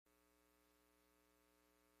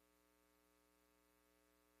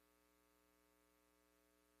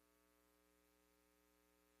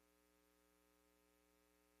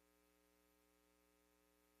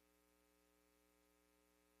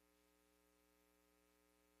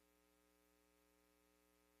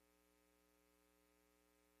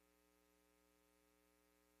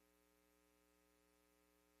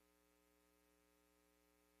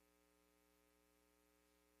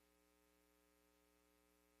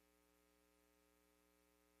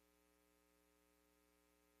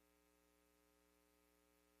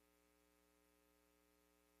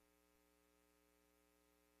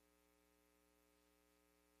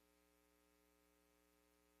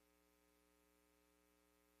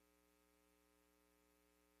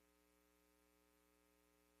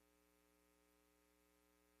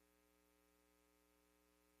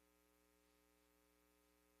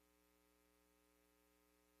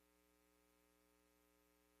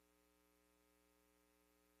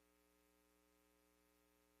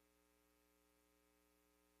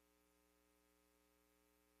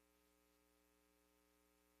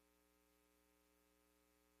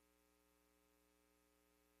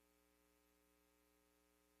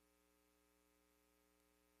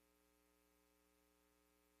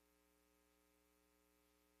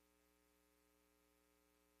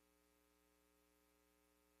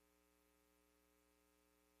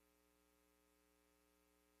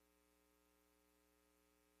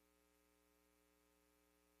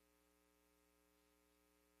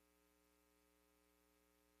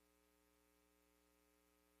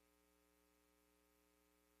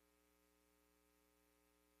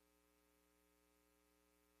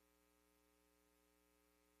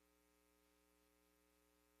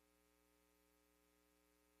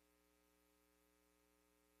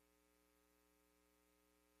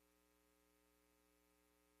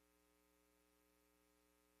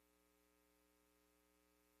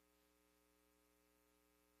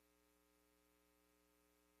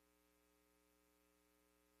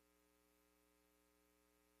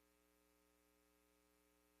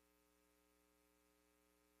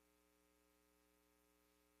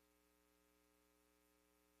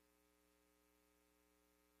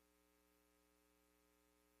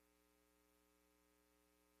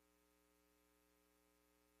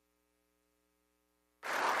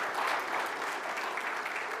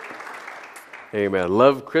Amen.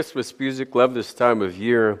 Love Christmas music, love this time of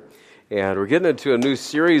year. And we're getting into a new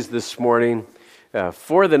series this morning.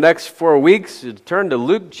 For the next 4 weeks, turn to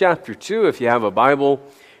Luke chapter 2 if you have a Bible.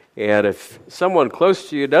 And if someone close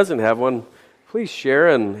to you doesn't have one, please share.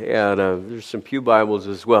 And there's some pew Bibles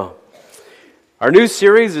as well. Our new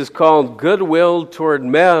series is called Goodwill Toward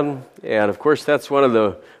Men. And of course, that's one of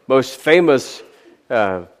the most famous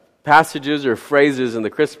passages or phrases in the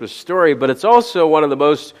Christmas story. But it's also one of the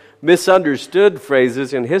most misunderstood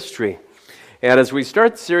phrases in history. And as we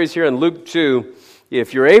start the series here in Luke 2,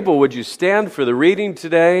 if you're able, would you stand for the reading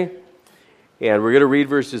today? And we're going to read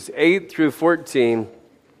verses 8 through 14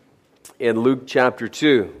 in Luke chapter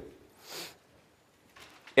 2.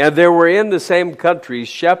 And there were in the same country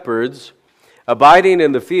shepherds abiding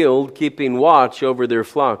in the field, keeping watch over their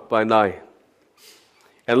flock by night.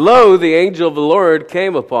 And lo, the angel of the Lord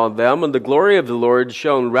came upon them, and the glory of the Lord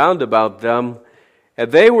shone round about them, and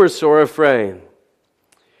they were sore afraid.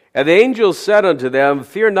 And the angel said unto them,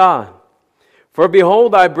 Fear not, for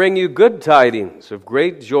behold, I bring you good tidings of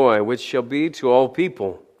great joy, which shall be to all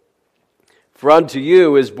people. For unto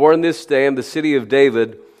you is born this day in the city of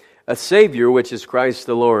David a Savior, which is Christ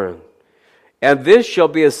the Lord. And this shall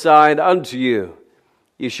be a sign unto you.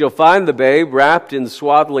 You shall find the babe wrapped in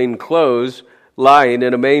swaddling clothes, lying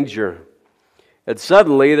in a manger. And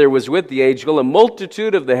suddenly there was with the angel a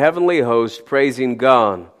multitude of the heavenly host praising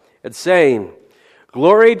God, and saying,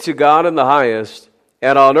 Glory to God in the highest,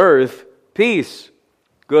 and on earth peace,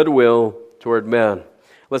 goodwill toward men.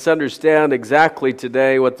 Let's understand exactly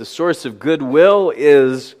today what the source of goodwill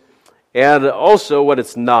is, and also what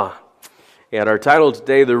it's not. And our title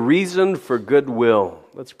today, The Reason for Goodwill.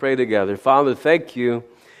 Let's pray together. Father, thank you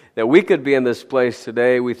that we could be in this place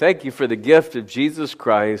today. We thank you for the gift of Jesus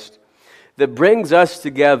Christ that brings us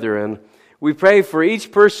together. And we pray for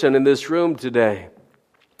each person in this room today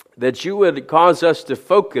that you would cause us to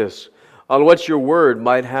focus on what your word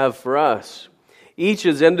might have for us, each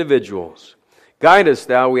as individuals. Guide us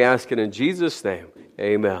now, we ask it in Jesus' name.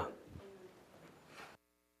 Amen.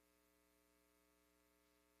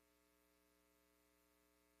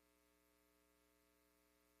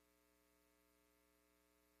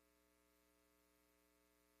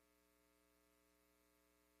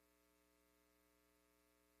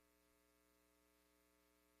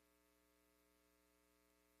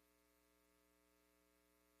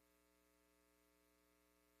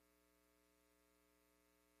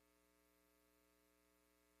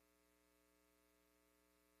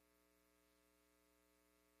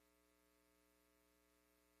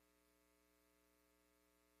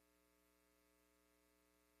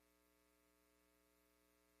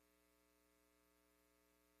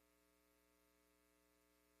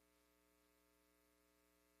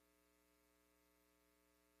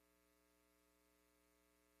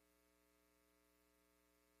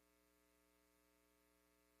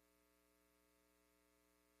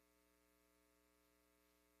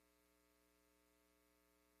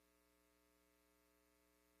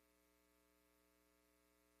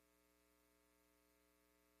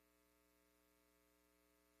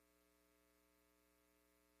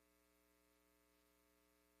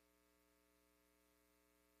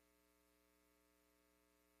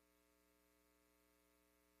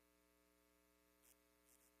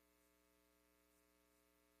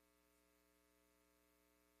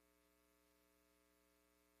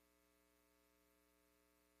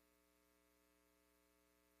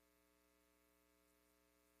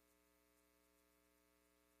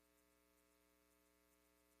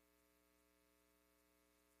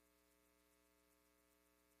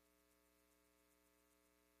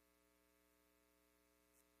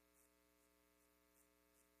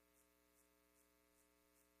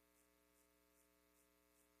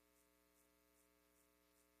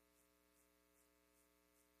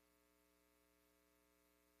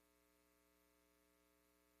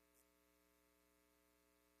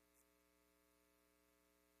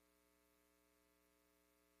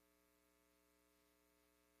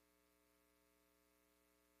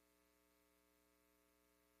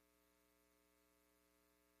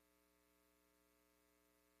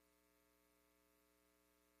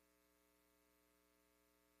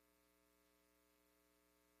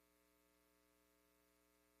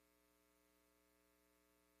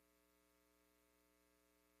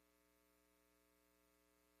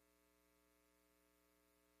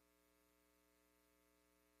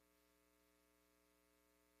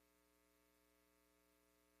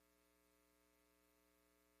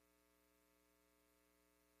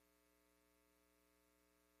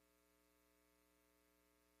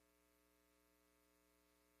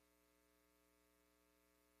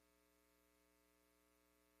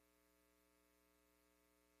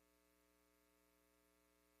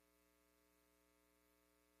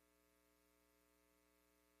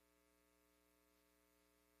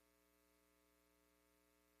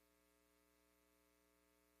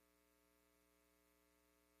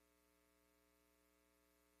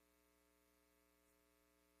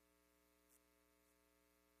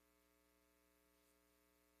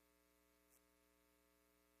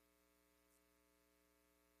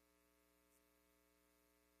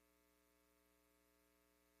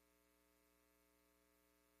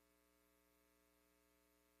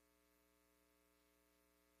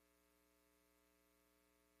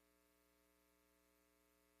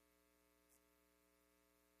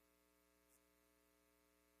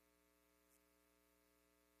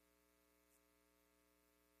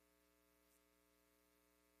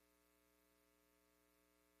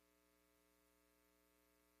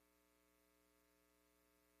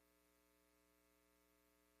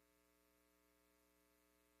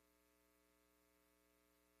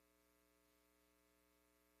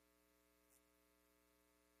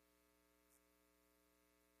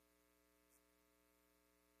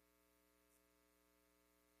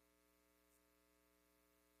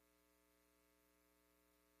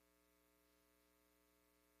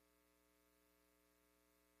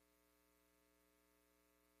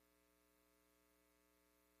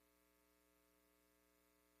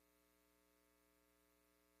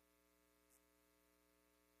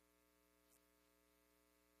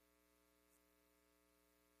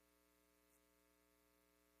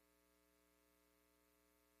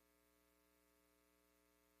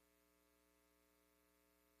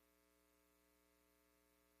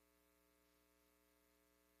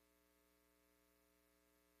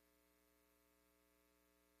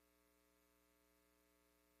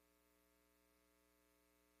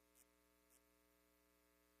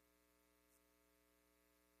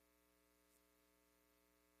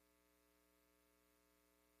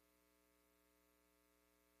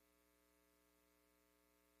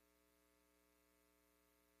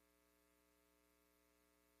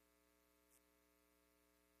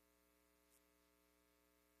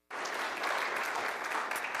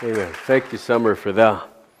 Amen. Thank you, Summer, for that.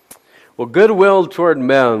 Well, goodwill toward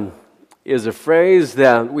men is a phrase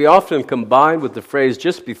that we often combine with the phrase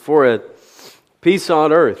just before it, peace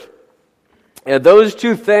on earth. And those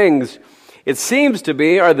two things, it seems to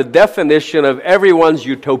be, are the definition of everyone's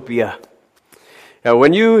utopia. Now,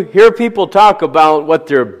 when you hear people talk about what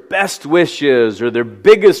their best wish is or their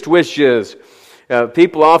biggest wish is,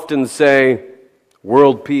 people often say,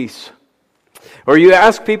 world peace. Or you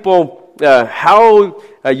ask people how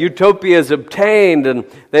utopia is obtained, and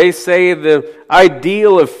they say the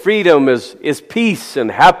ideal of freedom is peace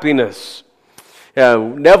and happiness.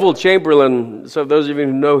 Neville Chamberlain, so those of you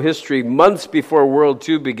who know history, months before World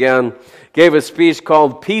II began, gave a speech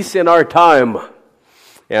called Peace in Our Time.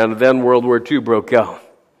 And then World War II broke out.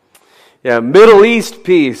 Middle East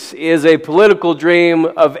peace is a political dream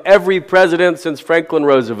of every president since Franklin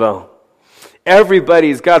Roosevelt.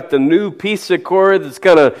 Everybody's got the new peace accord that's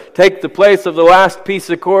going to take the place of the last peace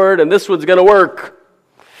accord, and this one's going to work.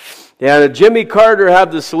 And Jimmy Carter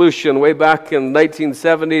had the solution way back in the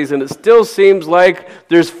 1970s, and it still seems like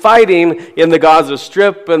there's fighting in the Gaza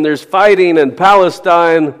Strip and there's fighting in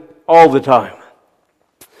Palestine all the time.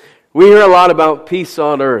 We hear a lot about peace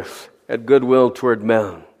on earth and goodwill toward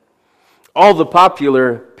men. All the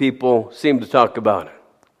popular people seem to talk about it.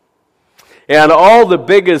 And all the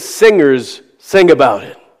biggest singers sing about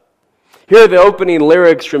it. Here are the opening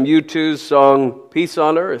lyrics from U2's song, Peace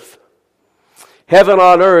on Earth. Heaven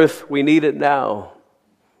on earth, we need it now.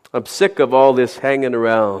 I'm sick of all this hanging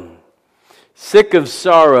around. Sick of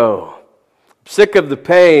sorrow. Sick of the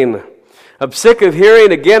pain. I'm sick of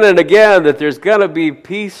hearing again and again that there's going to be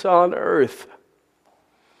peace on earth.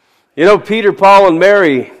 You know, Peter, Paul, and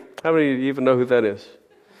Mary, how many of you even know who that is?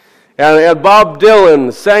 And Bob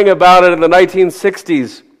Dylan sang about it in the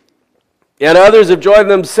 1960s. And others have joined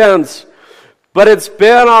them since. But it's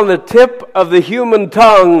been on the tip of the human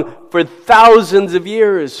tongue for thousands of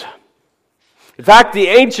years. In fact, the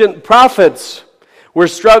ancient prophets were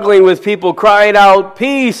struggling with people crying out,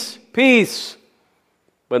 peace, peace,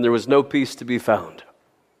 when there was no peace to be found.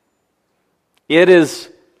 It is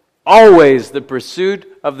always the pursuit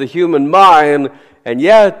of the human mind, and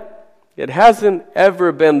yet it hasn't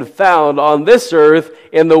ever been found on this earth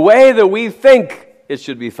in the way that we think it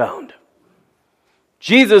should be found.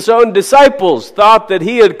 Jesus' own disciples thought that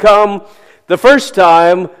he had come the first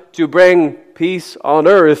time to bring peace on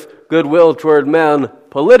earth, goodwill toward men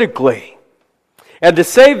politically, and to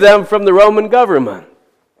save them from the Roman government,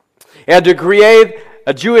 and to create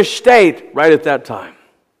a Jewish state right at that time.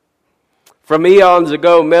 From eons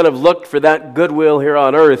ago, men have looked for that goodwill here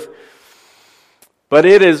on earth, but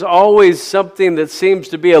it is always something that seems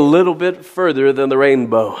to be a little bit further than the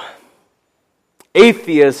rainbow.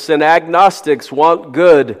 Atheists and agnostics want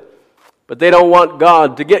good, but they don't want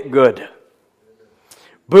God to get good.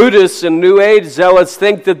 Buddhists and New Age zealots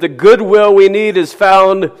think that the goodwill we need is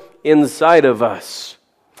found inside of us,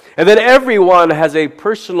 and that everyone has a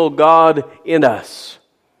personal God in us.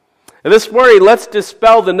 And this morning, let's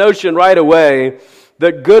dispel the notion right away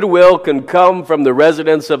that goodwill can come from the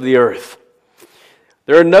residents of the earth.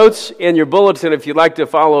 There are notes in your bulletin if you'd like to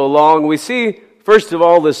follow along. We see, first of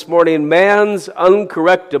all, this morning, man's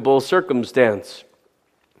uncorrectable circumstance.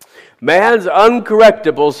 Man's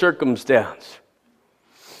uncorrectable circumstance.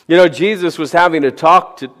 You know, Jesus was having a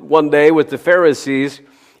talk one day with the Pharisees,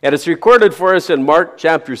 and it's recorded for us in Mark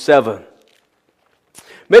chapter 7.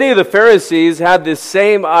 Many of the Pharisees had this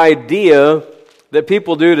same idea that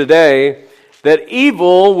people do today, that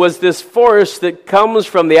evil was this force that comes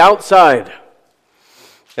from the outside,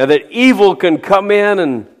 and that evil can come in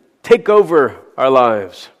and take over our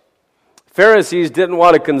lives. Pharisees didn't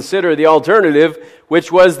want to consider the alternative,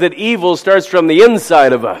 which was that evil starts from the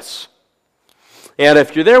inside of us. And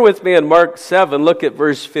if you're there with me in Mark 7, look at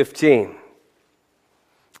verse 15.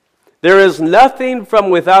 There is nothing from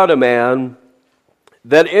without a man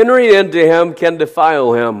that entering into him can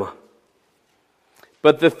defile him,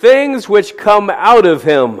 but the things which come out of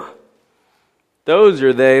him, those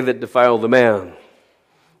are they that defile the man.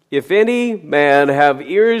 If any man have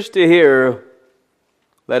ears to hear,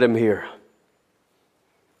 let him hear.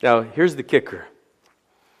 Now, here's the kicker.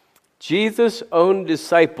 Jesus' own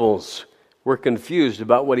disciples were confused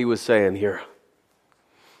about what he was saying here.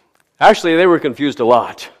 Actually, they were confused a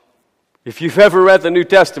lot. If you've ever read the New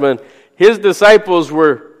Testament, his disciples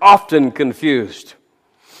were often confused.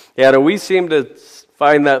 And we seem to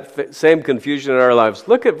find that same confusion in our lives.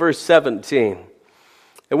 Look at verse 17.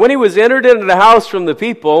 And when he was entered into the house from the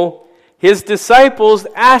people, his disciples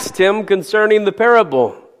asked him concerning the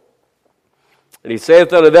parable. And he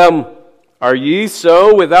saith unto them, Are ye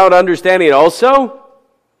so without understanding also?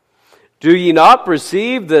 Do ye not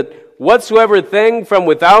perceive that whatsoever thing from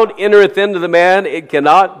without entereth into the man, it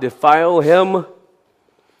cannot defile him?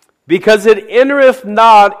 Because it entereth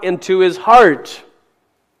not into his heart,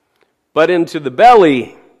 but into the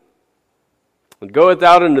belly, and goeth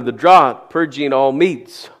out into the draught, purging all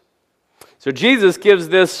meats. So Jesus gives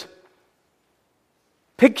this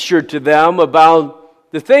picture to them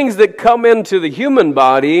about the things that come into the human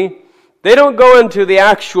body. They don't go into the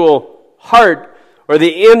actual heart or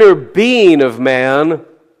the inner being of man.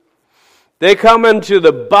 They come into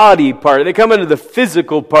the body part. They come into the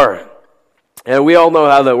physical part. And we all know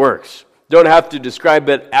how that works. Don't have to describe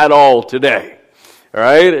it at all today. All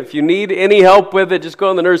right? If you need any help with it, just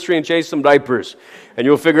go in the nursery and change some diapers, and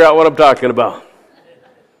you'll figure out what I'm talking about.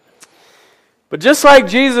 But just like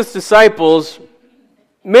Jesus' disciples,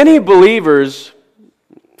 many believers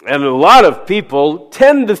and a lot of people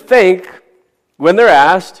tend to think, when they're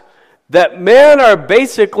asked, that men are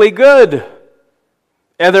basically good,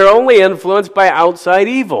 and they're only influenced by outside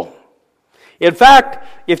evil. In fact,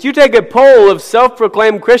 if you take a poll of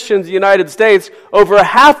self-proclaimed Christians in the United States, over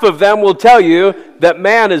half of them will tell you that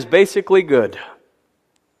man is basically good.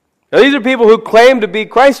 Now, these are people who claim to be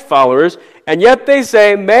Christ followers, and yet they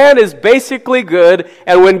say man is basically good,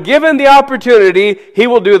 and when given the opportunity, he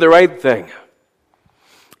will do the right thing.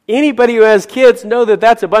 Anybody who has kids know that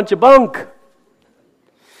that's a bunch of bunk.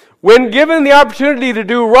 When given the opportunity to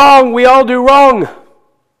do wrong, we all do wrong.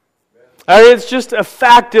 It's just a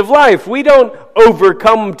fact of life. We don't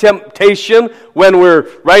overcome temptation when we're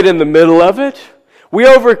right in the middle of it. We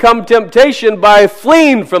overcome temptation by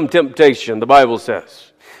fleeing from temptation, the Bible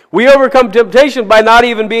says. We overcome temptation by not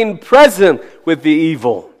even being present with the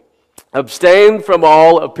evil. Abstain from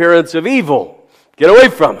all appearance of evil. Get away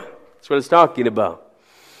from it. That's what it's talking about.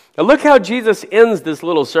 Now look how Jesus ends this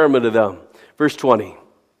little sermon to them. Verse 20.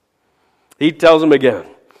 He tells them again.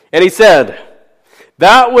 And he said,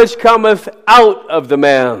 that which cometh out of the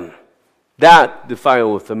man, that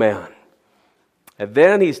defileth the man. And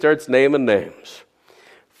then he starts naming names.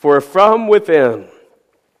 For from within,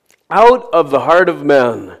 out of the heart of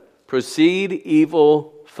men, proceed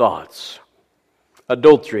evil thoughts,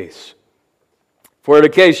 adulteries,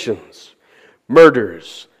 fornications,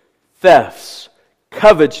 murders, thefts,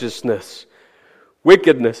 covetousness,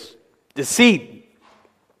 wickedness, deceit,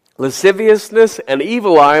 lasciviousness, and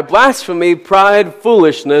evil eye, blasphemy, pride,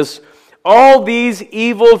 foolishness. All these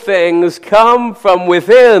evil things come from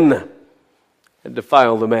within and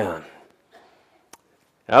defile the man.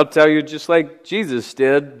 I'll tell you, just like Jesus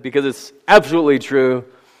did, because it's absolutely true,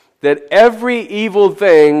 that every evil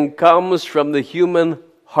thing comes from the human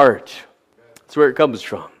heart. That's where it comes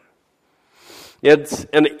from. It's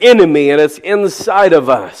an enemy, and it's inside of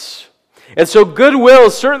us. And so goodwill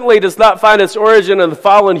certainly does not find its origin in the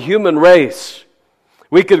fallen human race.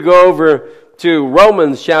 We could go over to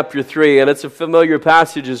Romans chapter 3, and it's a familiar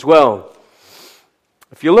passage as well.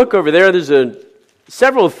 If you look over there, there's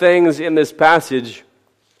several things in this passage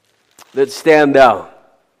that stand out.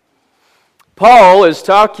 Paul is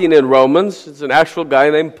talking in Romans. It's an actual guy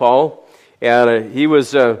named Paul, and he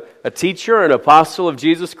was a teacher, an apostle of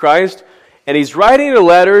Jesus Christ. And he's writing a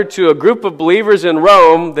letter to a group of believers in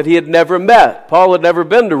Rome that he had never met. Paul had never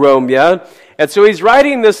been to Rome yet. And so he's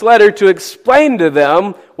writing this letter to explain to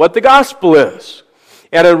them what the gospel is.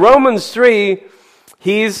 And in Romans 3,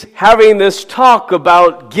 he's having this talk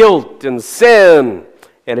about guilt and sin.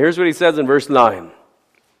 And here's what he says in verse 9.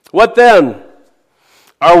 What then?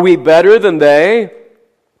 Are we better than they?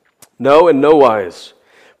 No, in no wise.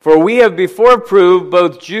 For we have before proved,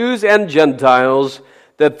 both Jews and Gentiles,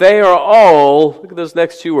 that they are all, look at those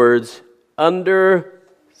next two words, under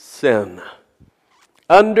sin.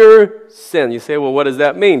 Under sin. You say, well, what does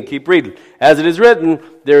that mean? Keep reading. As it is written,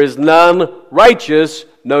 there is none righteous,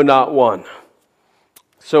 no, not one.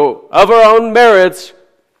 So, of our own merits,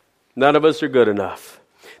 none of us are good enough.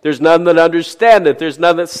 There's none that understandeth. There's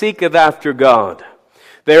none that seeketh after God.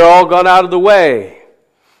 They are all gone out of the way.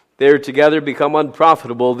 They are together become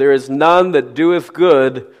unprofitable. There is none that doeth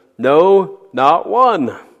good, no, not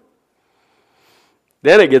one.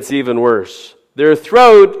 Then it gets even worse. Their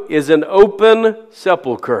throat is an open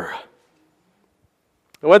sepulcher.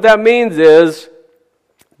 And what that means is,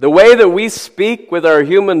 the way that we speak with our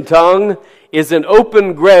human tongue is an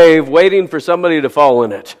open grave waiting for somebody to fall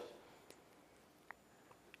in it.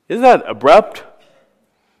 Isn't that abrupt?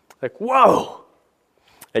 Like, whoa!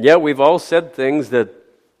 And yet we've all said things that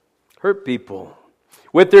hurt people.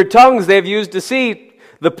 With their tongues they've used deceit.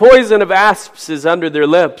 The poison of asps is under their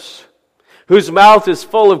lips, whose mouth is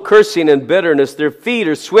full of cursing and bitterness. Their feet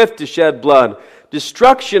are swift to shed blood.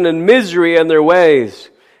 Destruction and misery in their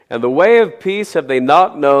ways. and the way of peace have they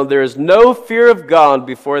not known. There is no fear of God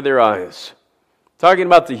before their eyes. Talking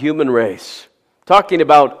about the human race. Talking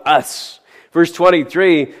about us. Verse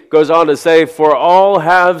 23 goes on to say, for all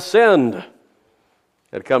have sinned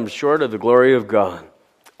and come short of the glory of God.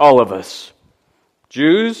 All of us.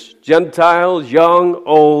 Jews, Gentiles, young,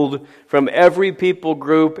 old, from every people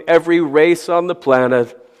group, every race on the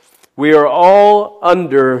planet, we are all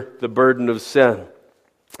under the burden of sin.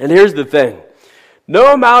 And here's the thing.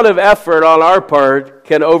 No amount of effort on our part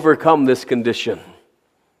can overcome this condition.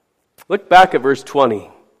 Look back at verse 20.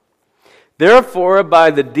 Therefore,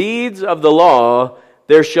 by the deeds of the law,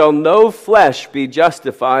 there shall no flesh be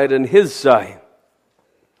justified in his sight.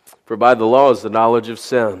 For by the law is the knowledge of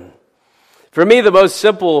sin. For me, the most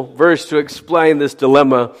simple verse to explain this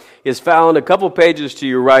dilemma is found a couple pages to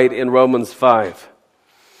your right in Romans 5.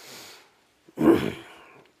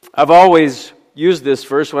 I've always used this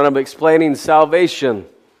verse when I'm explaining salvation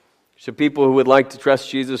to people who would like to trust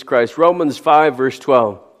Jesus Christ. Romans 5, verse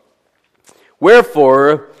 12.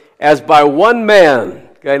 Wherefore, as by one man,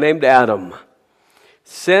 a guy named Adam,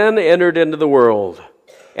 sin entered into the world,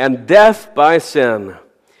 and death by sin.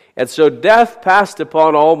 And so death passed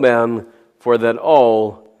upon all men, for that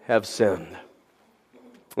all have sinned.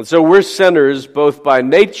 And so we're sinners both by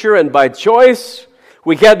nature and by choice.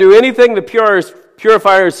 We can't do anything to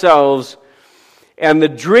purify ourselves. And the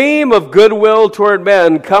dream of goodwill toward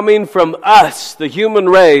men coming from us, the human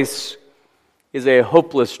race, is a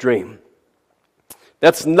hopeless dream.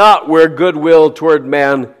 That's not where goodwill toward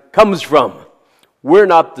man comes from. We're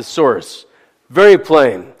not the source. Very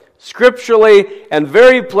plain. Scripturally and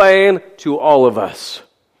very plain to all of us.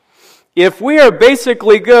 If we are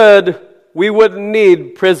basically good, we wouldn't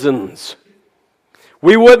need prisons.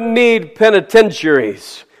 We wouldn't need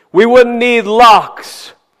penitentiaries. We wouldn't need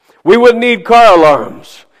locks. We wouldn't need car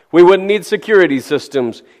alarms. We wouldn't need security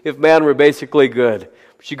systems if man were basically good.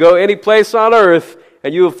 But you go any place on earth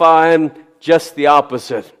and you will find just the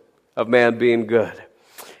opposite of man being good.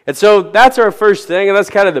 And so that's our first thing, and that's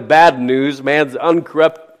kind of the bad news, man's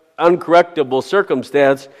uncorrectable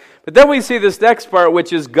circumstance. But then we see this next part,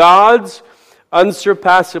 which is God's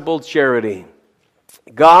unsurpassable charity.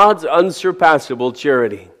 God's unsurpassable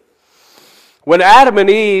charity. When Adam and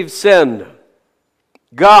Eve sinned,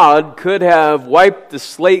 God could have wiped the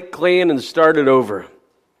slate clean and started over.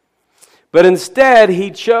 But instead,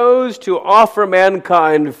 He chose to offer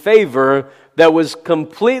mankind favor that was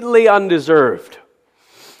completely undeserved.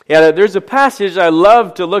 And there's a passage I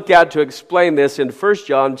love to look at to explain this in 1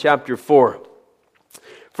 John chapter 4.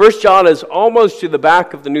 1 John is almost to the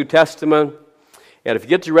back of the New Testament. And if you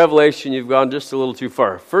get to Revelation, you've gone just a little too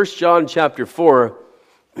far. 1 John chapter 4,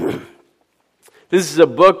 this is a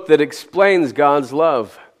book that explains God's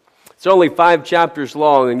love. It's only 5 chapters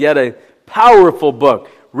long, and yet a powerful book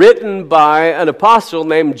written by an apostle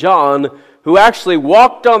named John, who actually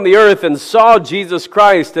walked on the earth and saw Jesus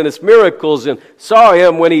Christ and His miracles, and saw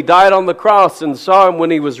Him when He died on the cross, and saw Him when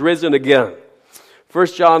He was risen again. 1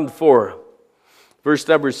 John 4, verse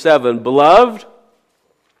number 7, Beloved,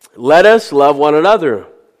 let us love one another,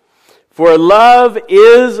 for love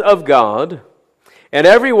is of God, and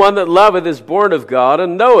everyone that loveth is born of God,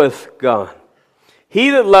 and knoweth God. He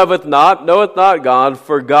that loveth not knoweth not God,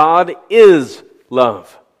 for God is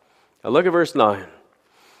love. Now look at verse 9.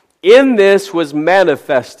 In this was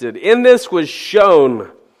manifested, in this was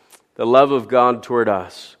shown the love of God toward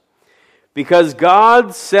us, because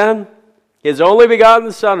God sent His only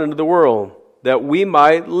begotten Son into the world, that we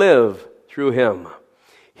might live through Him.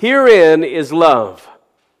 Herein is love,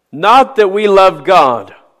 not that we loved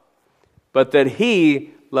God, but that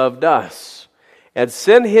He loved us, and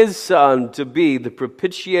sent His Son to be the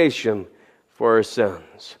propitiation for our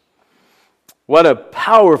sins. What a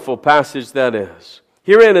powerful passage that is.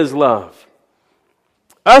 Herein is love.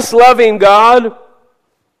 Us loving God,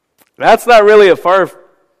 that's not really a far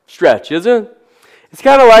stretch, is it? It's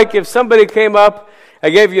kind of like if somebody came up, I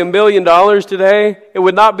gave you $1 million today, it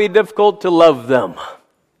would not be difficult to love them.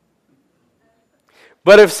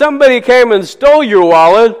 But if somebody came and stole your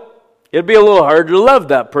wallet, it'd be a little hard to love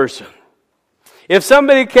that person. If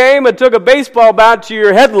somebody came and took a baseball bat to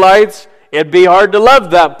your headlights, it'd be hard to love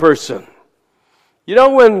that person. You know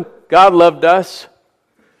when God loved us?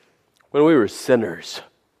 When we were sinners.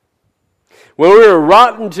 When we were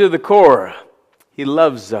rotten to the core, He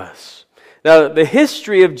loves us. Now, the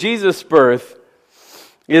history of Jesus' birth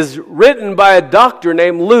is written by a doctor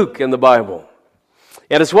named Luke in the Bible.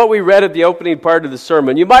 And it's what we read at the opening part of the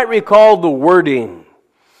sermon. You might recall the wording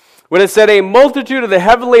when it said, a multitude of the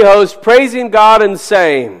heavenly host praising God and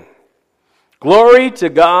saying, Glory to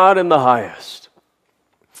God in the highest.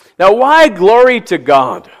 Now, why glory to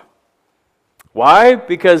God? Why?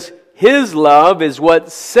 Because His love is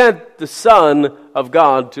what sent the Son of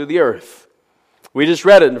God to the earth. We just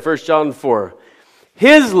read it in 1 John 4.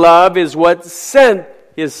 His love is what sent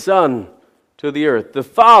His Son to the earth. The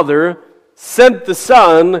Father sent the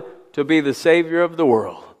Son to be the Savior of the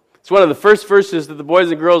world. It's one of the first verses that the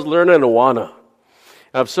boys and girls learn in Awana.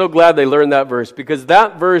 And I'm so glad they learned that verse, because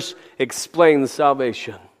that verse explains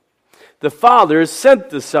salvation. The Father sent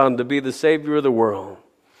the Son to be the Savior of the world.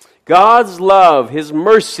 God's love, His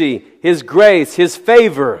mercy, His grace, His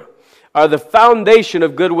favor are the foundation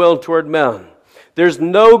of goodwill toward men. There's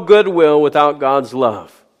no goodwill without God's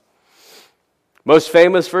love. Most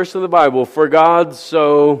famous verse in the Bible, for God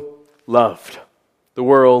so loved the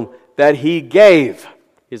world that He gave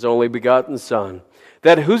His only begotten Son,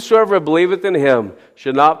 that whosoever believeth in Him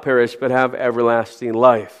should not perish but have everlasting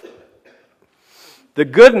life. The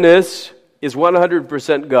goodness is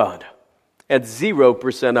 100% God and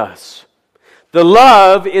 0% us. The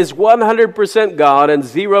love is 100% God and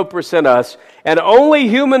 0% us, and only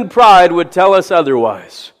human pride would tell us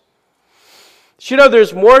otherwise. You know,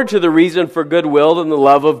 there's more to the reason for goodwill than the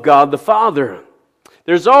love of God the Father.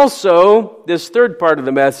 There's also this third part of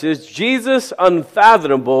the message, Jesus'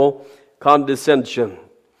 unfathomable condescension.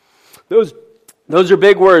 Those are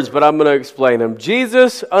big words, but I'm going to explain them.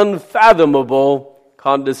 Jesus' unfathomable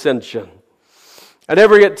condescension. I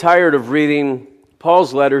never get tired of reading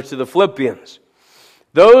Paul's letter to the Philippians.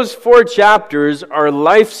 Those 4 chapters are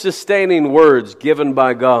life-sustaining words given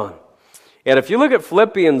by God. And if you look at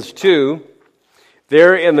Philippians 2,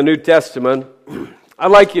 there in the New Testament,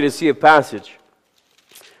 I'd like you to see a passage.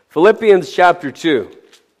 Philippians chapter 2.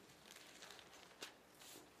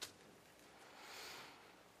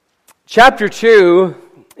 Chapter 2,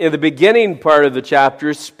 in the beginning part of the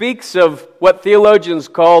chapter, speaks of what theologians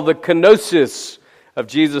call the kenosis of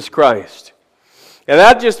Jesus Christ. And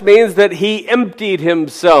that just means that He emptied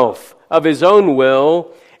Himself of His own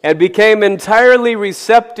will and became entirely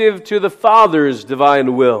receptive to the Father's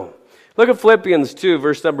divine will. Look at Philippians 2,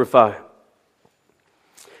 verse number 5.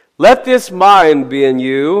 Let this mind be in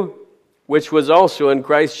you, which was also in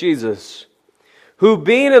Christ Jesus, who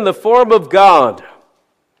being in the form of God,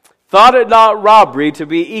 thought it not robbery to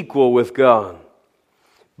be equal with God,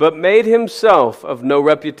 but made Himself of no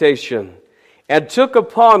reputation, and took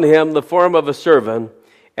upon Him the form of a servant,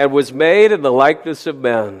 and was made in the likeness of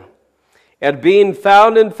men. And being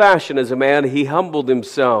found in fashion as a man, He humbled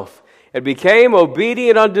Himself, and became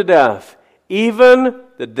obedient unto death, even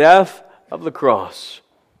the death of the cross.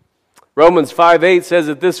 Romans 5:8 says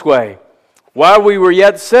it this way, while we were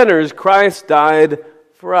yet sinners, Christ died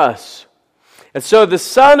for us. And so the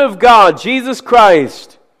Son of God, Jesus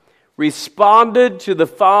Christ, responded to the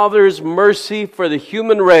Father's mercy for the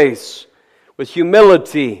human race with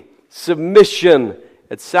humility, submission,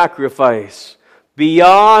 and sacrifice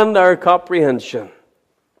beyond our comprehension.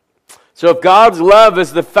 So if God's love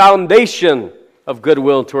is the foundation of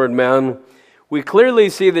goodwill toward man, we clearly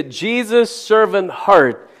see that Jesus' servant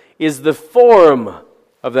heart is the form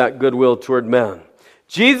of that goodwill toward men.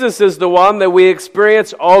 Jesus is the one that we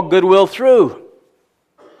experience all goodwill through.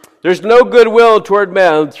 There's no goodwill toward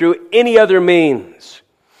man through any other means.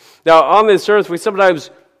 Now, on this earth, we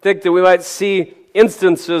sometimes think that we might see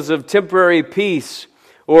instances of temporary peace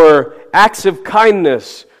or acts of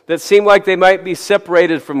kindness that seem like they might be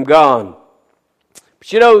separated from God.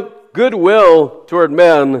 But you know, goodwill toward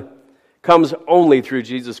men comes only through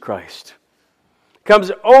Jesus Christ. It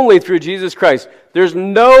comes only through Jesus Christ. There's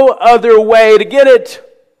no other way to get it.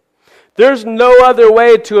 There's no other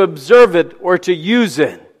way to observe it or to use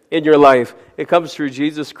it in your life. It comes through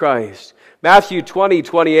Jesus Christ. Matthew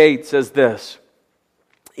 20:28 says this,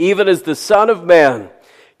 even as the Son of Man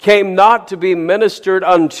came not to be ministered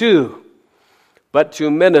unto, but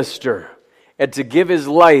to minister, and to give His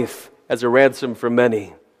life as a ransom for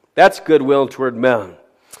many. That's goodwill toward men.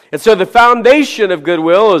 And so the foundation of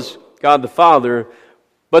goodwill is God the Father,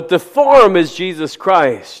 but the form is Jesus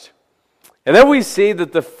Christ. And then we see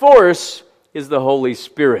that the force is the Holy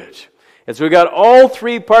Spirit. And so we got all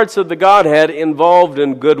 3 parts of the Godhead involved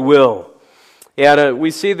in goodwill. And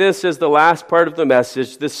we see this as the last part of the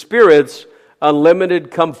message, the Spirit's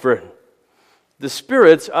unlimited comfort. The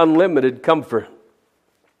Spirit's unlimited comfort.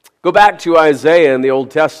 Go back to Isaiah in the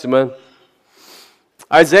Old Testament.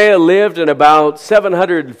 Isaiah lived in about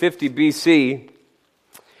 750 BC.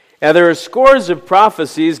 And there are scores of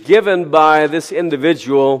prophecies given by this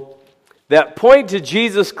individual that point to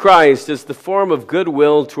Jesus Christ as the form of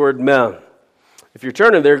goodwill toward men. If you're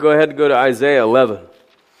turning there, go ahead and go to Isaiah 11.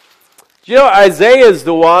 Do you know Isaiah is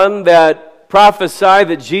the one that prophesied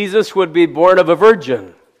that Jesus would be born of a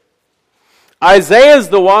virgin? Isaiah is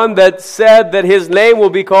the one that said that his name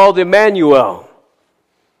will be called Emmanuel.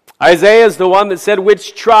 Isaiah is the one that said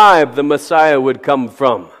which tribe the Messiah would come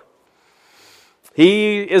from.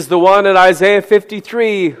 He is the one in Isaiah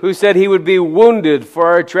 53 who said he would be wounded for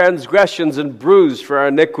our transgressions and bruised for our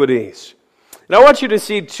iniquities. And I want you to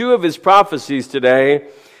see two of his prophecies today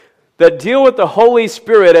that deal with the Holy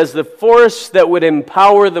Spirit as the force that would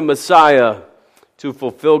empower the Messiah to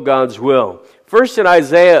fulfill God's will. First in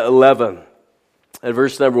Isaiah 11, and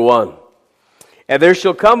verse number 1. And there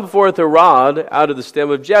shall come forth a rod out of the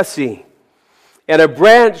stem of Jesse, and a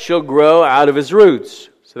branch shall grow out of his roots.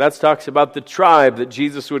 So that talks about the tribe that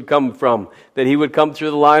Jesus would come from, that he would come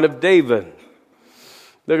through the line of David.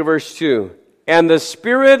 Look at verse 2. And the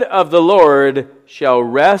Spirit of the Lord shall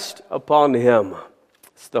rest upon him.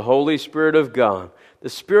 It's the Holy Spirit of God. The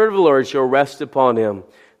Spirit of the Lord shall rest upon him.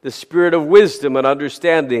 The Spirit of wisdom and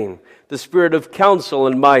understanding. The Spirit of counsel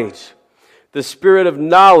and might. The Spirit of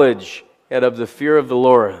knowledge and of the fear of the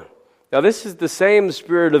Lord. Now this is the same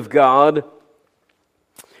Spirit of God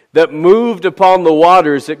that moved upon the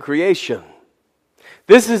waters at creation.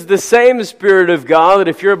 This is the same Spirit of God that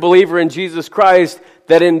if you're a believer in Jesus Christ,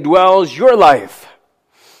 that indwells your life.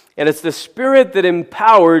 And it's the Spirit that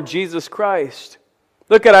empowered Jesus Christ.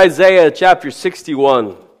 Look at Isaiah chapter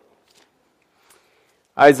 61.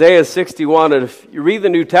 Isaiah 61, and if you read the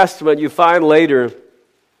New Testament, you find later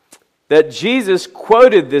that Jesus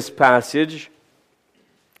quoted this passage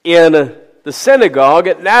in the synagogue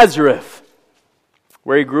at Nazareth,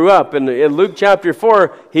 where he grew up. And in Luke chapter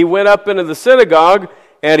 4, he went up into the synagogue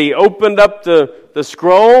and he opened up the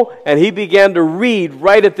scroll and he began to read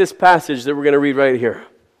right at this passage that we're going to read right here,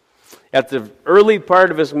 at the early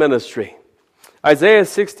part of his ministry. Isaiah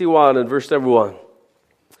 61 and verse number 1.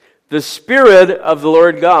 The Spirit of the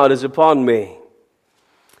Lord God is upon me,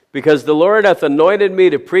 because the Lord hath anointed me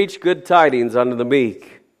to preach good tidings unto the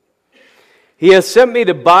meek. He hath sent me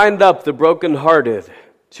to bind up the brokenhearted,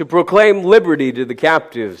 to proclaim liberty to the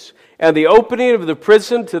captives, and the opening of the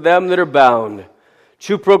prison to them that are bound,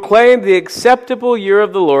 to proclaim the acceptable year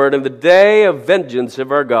of the Lord and the day of vengeance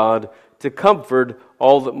of our God, to comfort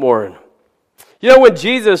all that mourn. You know, when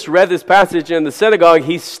Jesus read this passage in the synagogue,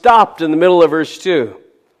 he stopped in the middle of verse 2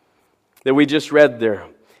 that we just read there.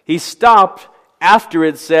 He stopped after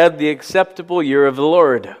it said the acceptable year of the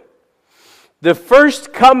Lord. The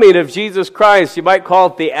first coming of Jesus Christ, you might call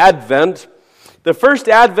it the Advent. The first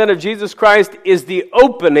Advent of Jesus Christ is the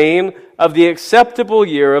opening of the acceptable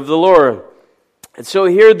year of the Lord. And so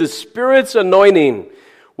here the Spirit's anointing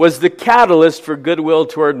was the catalyst for goodwill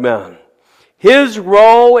toward men. His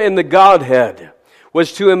role in the Godhead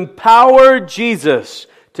was to empower Jesus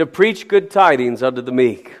to preach good tidings unto the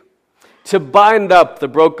meek, to bind up the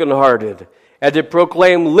brokenhearted, and to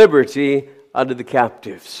proclaim liberty unto the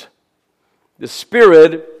captives. The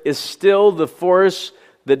Spirit is still the force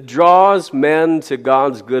that draws men to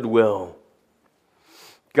God's goodwill.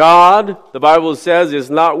 God, the Bible says,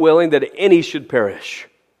 is not willing that any should perish,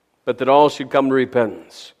 but that all should come to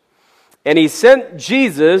repentance. And He sent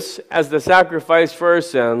Jesus as the sacrifice for our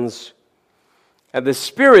sins, and the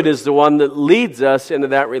Spirit is the one that leads us into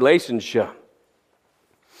that relationship.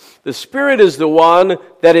 The Spirit is the one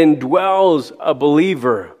that indwells a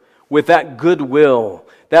believer with that goodwill,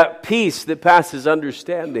 that peace that passes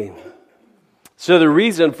understanding. So the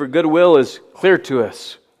reason for goodwill is clear to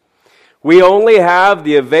us. We only have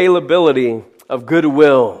the availability of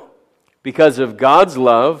goodwill because of God's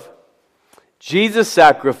love, Jesus'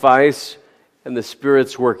 sacrifice, and the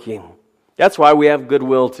Spirit's working. That's why we have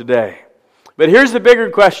goodwill today. But here's the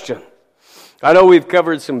bigger question. I know we've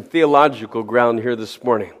covered some theological ground here this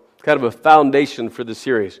morning. Kind of a foundation for the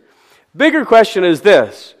series. Bigger question is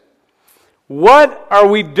this: what are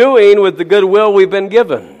we doing with the goodwill we've been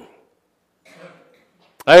given?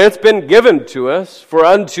 It's been given to us. For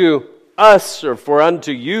unto us, or for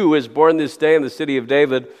unto you, is born this day in the city of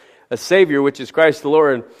David a Savior, which is Christ the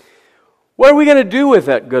Lord. What are we going to do with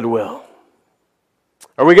that goodwill?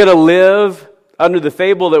 Are we going to live under the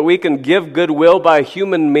fable that we can give goodwill by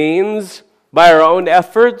human means, by our own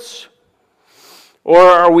efforts? Or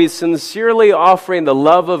are we sincerely offering the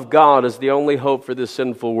love of God as the only hope for this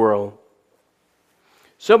sinful world?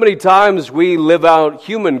 So many times we live out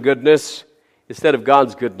human goodness instead of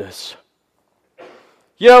God's goodness.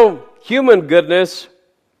 You know, human goodness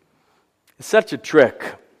is such a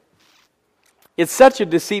trick. It's such a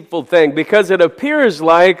deceitful thing because it appears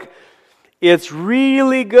like it's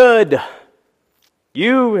really good.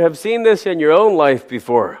 You have seen this in your own life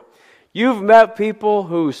before. You've met people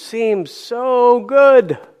who seem so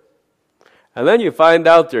good, and then you find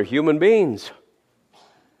out they're human beings.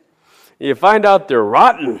 You find out they're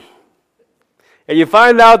rotten. And you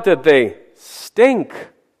find out that they stink.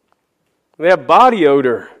 They have body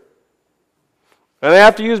odor. And they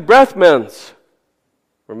have to use breath mints.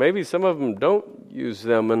 Or maybe some of them don't use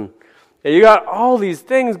them. And you got all these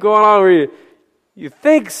things going on where you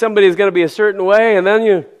think somebody's going to be a certain way, and then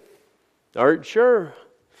you aren't sure.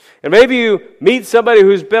 And maybe you meet somebody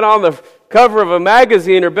who's been on the cover of a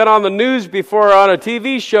magazine or been on the news before or on a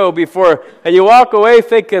TV show before, and you walk away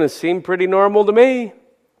thinking, it seemed pretty normal to me.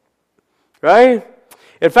 Right?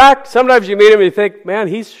 In fact, sometimes you meet him and you think, man,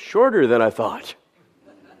 he's shorter than I thought.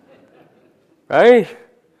 Right?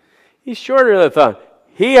 He's shorter than I thought.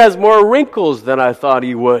 He has more wrinkles than I thought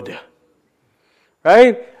he would.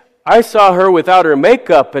 Right? I saw her without her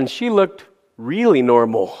makeup and she looked really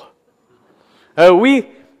normal. We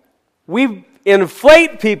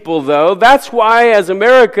inflate people, though. That's why, as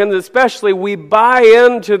Americans especially, we buy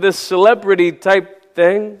into this celebrity type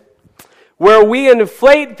thing, where we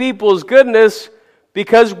inflate people's goodness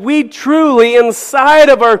because we truly, inside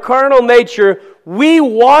of our carnal nature, we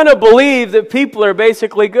want to believe that people are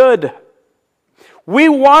basically good. We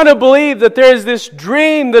want to believe that there is this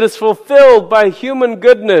dream that is fulfilled by human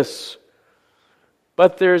goodness.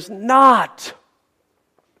 But there's not.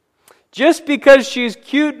 Just because she's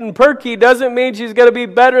cute and perky doesn't mean she's going to be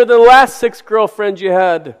better than the last 6 girlfriends you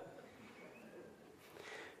had.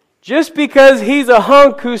 Just because he's a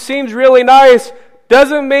hunk who seems really nice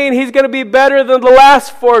doesn't mean he's going to be better than the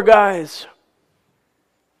last 4 guys.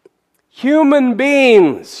 Human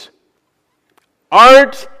beings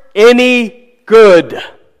aren't any good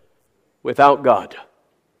without God.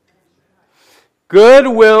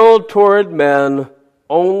 Goodwill toward men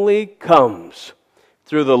only comes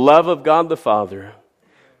through the love of God the Father,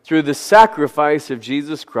 through the sacrifice of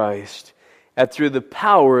Jesus Christ, and through the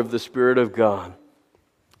power of the Spirit of God.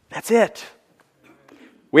 That's it.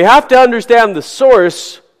 We have to understand the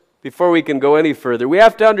source before we can go any further. We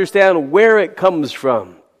have to understand where it comes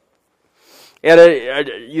from. And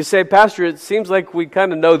you say, Pastor, it seems like we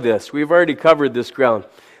kind of know this. We've already covered this ground.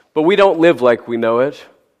 But we don't live like we know it.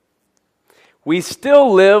 We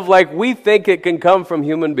still live like we think it can come from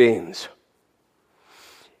human beings.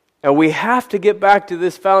 And we have to get back to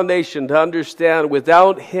this foundation to understand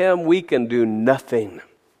without Him we can do nothing.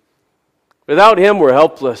 Without Him we're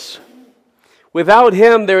helpless. Without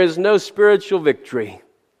Him there is no spiritual victory.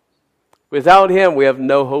 Without Him we have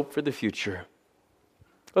no hope for the future.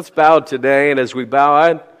 Let's bow today, and as we bow,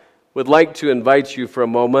 I would like to invite you for a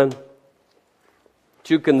moment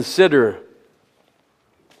to consider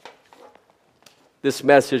this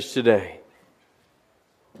message today.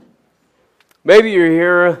 Maybe you're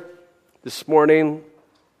here this morning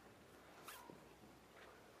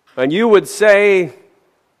and you would say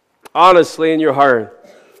honestly in your heart,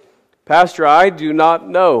 Pastor, I do not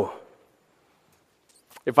know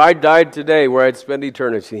if I died today where I'd spend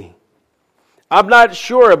eternity. I'm not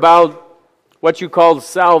sure about what you call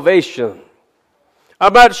salvation.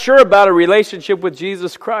 I'm not sure about a relationship with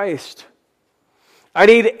Jesus Christ. I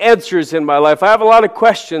need answers in my life. I have a lot of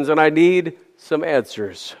questions and I need some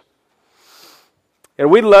answers. And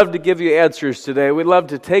we'd love to give you answers today. We'd love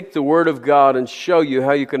to take the Word of God and show you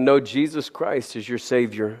how you can know Jesus Christ as your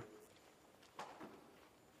Savior.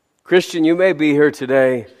 Christian, you may be here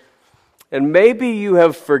today, and maybe you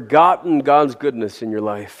have forgotten God's goodness in your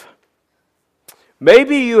life.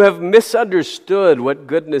 Maybe you have misunderstood what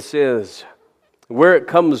goodness is, where it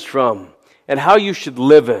comes from, and how you should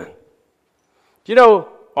live in. Do you know,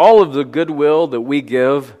 all of the goodwill that we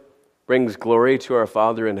give brings glory to our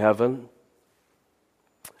Father in heaven?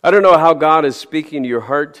 I don't know how God is speaking to your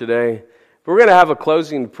heart today, but we're going to have a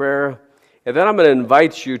closing prayer, and then I'm going to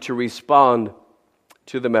invite you to respond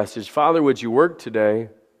to the message. Father, would you work today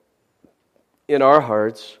in our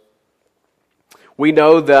hearts? We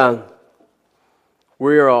know that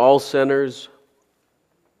we are all sinners.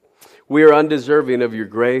 We are undeserving of your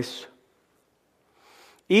grace.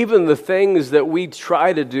 Even the things that we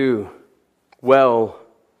try to do well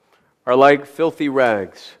are like filthy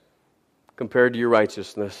rags compared to your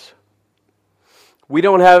righteousness. We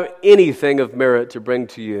don't have anything of merit to bring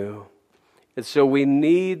to you. And so we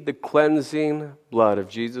need the cleansing blood of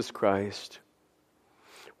Jesus Christ.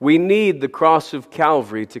 We need the cross of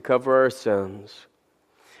Calvary to cover our sins.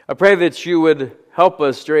 I pray that you would help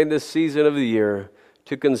us during this season of the year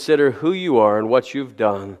to consider who you are and what you've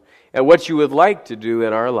done and what you would like to do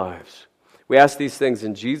in our lives. We ask these things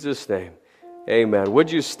in Jesus' name. Amen.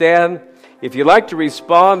 Would you stand? If you'd like to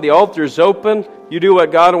respond, the altar is open. You do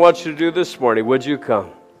what God wants you to do this morning. Would you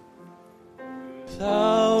come?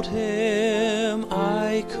 Without Him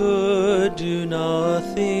I could do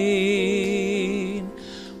nothing.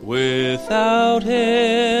 Without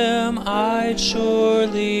him I'd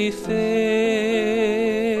surely fail.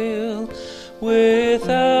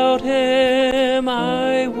 Without him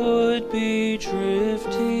I would be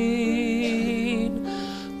drifting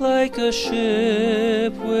like a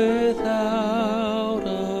ship without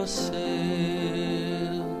a sail.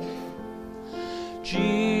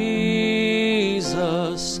 Jesus,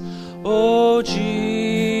 oh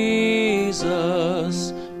Jesus,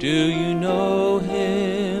 do you know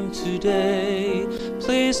him today?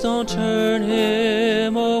 Please don't turn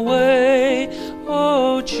him away.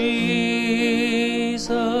 Oh Jesus,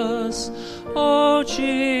 oh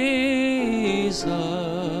Jesus,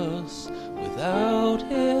 without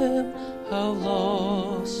him how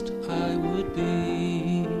lost I would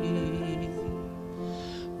be.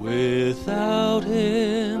 Without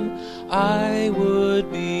him I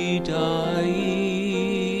would be dying.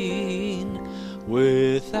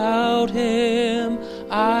 Without him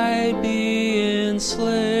I'd be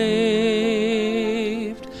enslaved.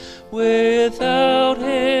 Without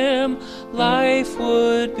him life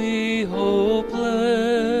would be hopeless.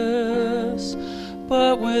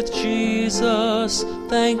 But with Jesus,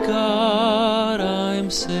 thank God I'm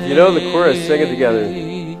saved. You know the chorus, sing it together.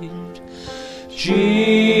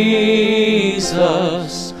 Jesus,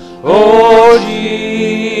 oh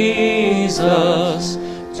Jesus,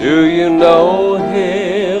 do you know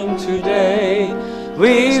him today?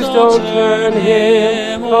 Please don't turn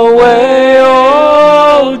him away.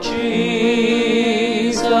 Oh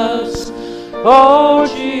Jesus, oh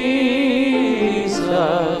Jesus,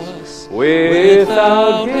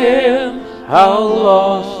 without him how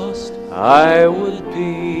lost I would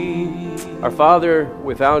be. Our Father,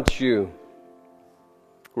 without you,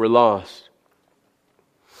 we're lost.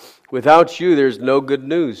 Without you, there's no good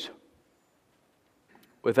news.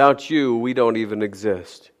 Without you, we don't even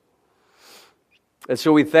exist. And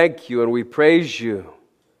so we thank you and we praise you.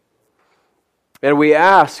 And we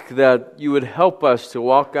ask that you would help us to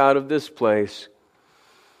walk out of this place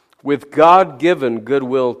with God-given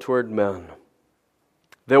goodwill toward men,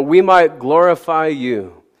 that we might glorify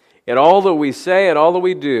you in all that we say and all that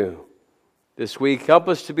we do. This week, help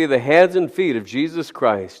us to be the hands and feet of Jesus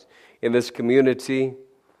Christ in this community.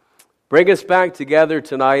 Bring us back together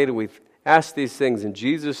tonight. We've asked these things in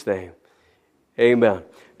Jesus' name. Amen.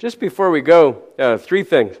 Just before we go, three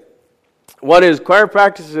things. One is choir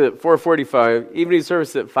practice at 4:45, evening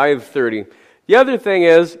service at 5:30. The other thing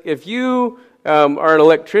is, if you are an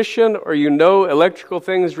electrician or you know electrical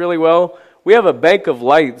things really well, we have a bank of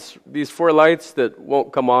lights, these 4 lights that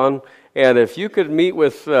won't come on. And if you could meet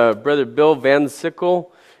with Brother Bill Van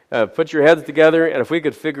Sickle, put your heads together, and if we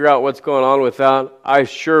could figure out what's going on with that, I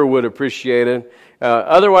sure would appreciate it.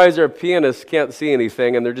 Otherwise, our pianists can't see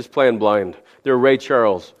anything, and they're just playing blind. They're Ray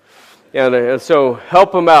Charles. And so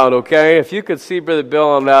help them out, okay? If you could see Brother Bill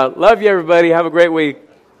on that. Love you, everybody. Have a great week.